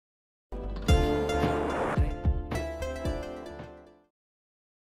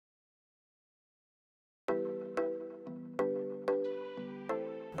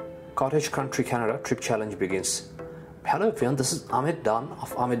Cottage Country Canada trip challenge begins. Hello everyone, this is Amit Dan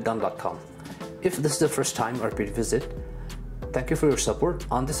of AmitDan.com. If this is the first time or repeat visit, thank you for your support.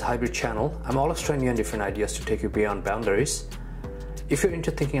 On this hybrid channel, I'm always trying new and different ideas to take you beyond boundaries. If you're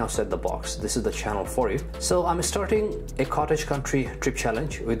into thinking outside the box, this is the channel for you. So I'm starting a Cottage Country trip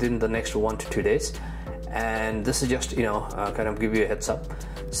challenge within the next 1 to 2 days, and this is just kind of give you a heads up.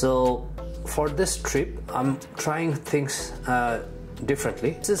 So for this trip, I'm trying things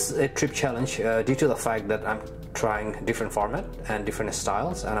differently. This is a trip challenge due to the fact that I'm trying different format and different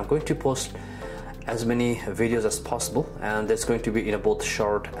styles, and I'm going to post as many videos as possible, and there's going to be both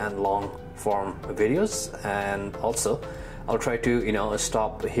short and long form videos, and also I'll try to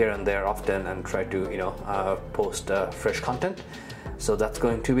stop here and there often and try to post fresh content. So that's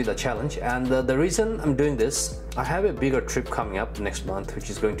going to be the challenge. And the reason I'm doing this, I have a bigger trip coming up next month,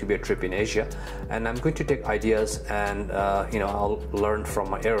 which is going to be a trip in Asia, and I'm going to take ideas and I'll learn from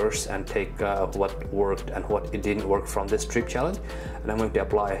my errors and take what worked and what it didn't work from this trip challenge, and I'm going to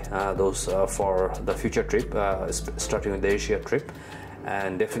apply those for the future trip, starting with the Asia trip.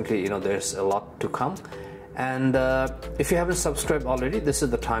 And definitely there's a lot to come. And if you haven't subscribed already, this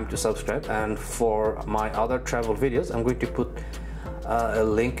is the time to subscribe. And for my other travel videos, I'm going to put a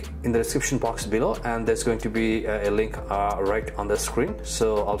link in the description box below, and there's going to be a link right on the screen.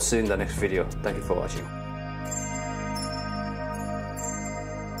 So I'll see you in the next video. Thank you for watching.